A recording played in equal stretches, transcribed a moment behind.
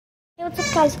What's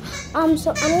up, guys?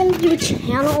 So I'm gonna do a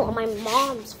channel on my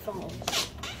mom's phone.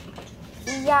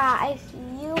 Yeah, if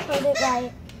you heard it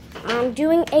right, I'm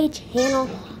doing a channel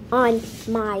on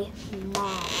my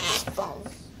mom's phone.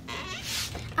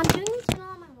 I'm doing a channel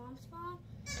on my mom's phone.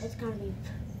 It's gonna be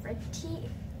pretty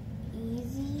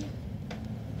easy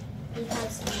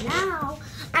because now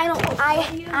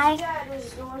Dad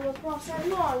is going across that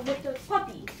lawn with the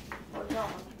puppy or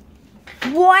dog.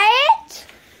 What?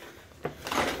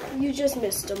 You just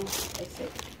missed him, I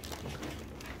think.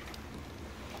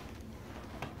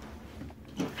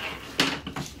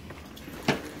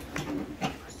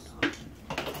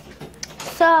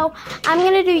 So I'm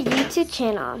gonna do a YouTube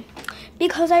channel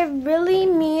because I want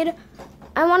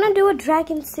to do a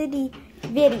Dragon City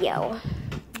video.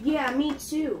 Yeah, me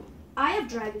too. I have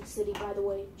Dragon City, by the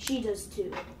way. She does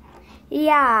too.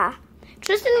 Yeah.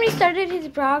 Tristan restarted his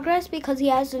progress because he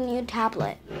has a new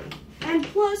tablet. And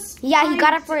plus, yeah, he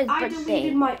got it for his birthday. I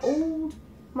deleted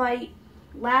my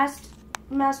last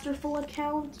Masterful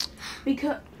account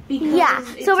because yeah.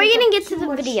 So we're gonna get to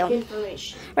the video.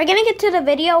 We're gonna get to the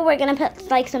video. We're gonna put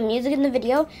like some music in the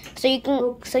video so you can.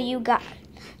 Okay. So you got.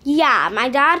 Yeah, my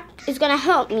dad is gonna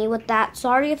help me with that.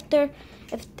 Sorry if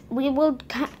we will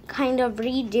kind of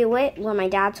redo it when my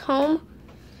dad's home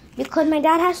because my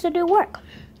dad has to do work.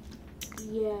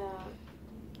 Yeah.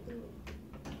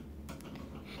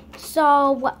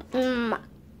 So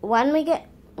when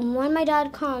my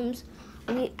dad comes,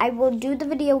 I will do the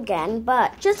video again.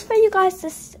 But just for you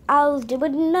guys, I'll do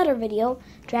another video,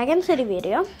 Dragon City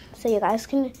video, so you guys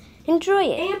can enjoy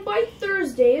it. And by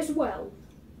Thursday as well.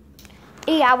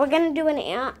 Yeah, we're gonna do an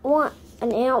ant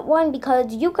one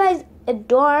because you guys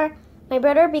adore my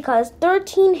brother because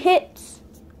 13 hits.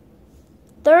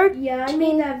 Yeah, I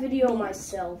made that video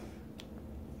myself.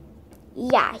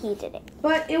 Yeah, he did it.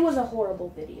 But it was a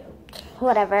horrible video.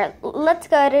 Whatever. Let's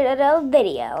go to the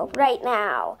video right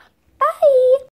now. Bye.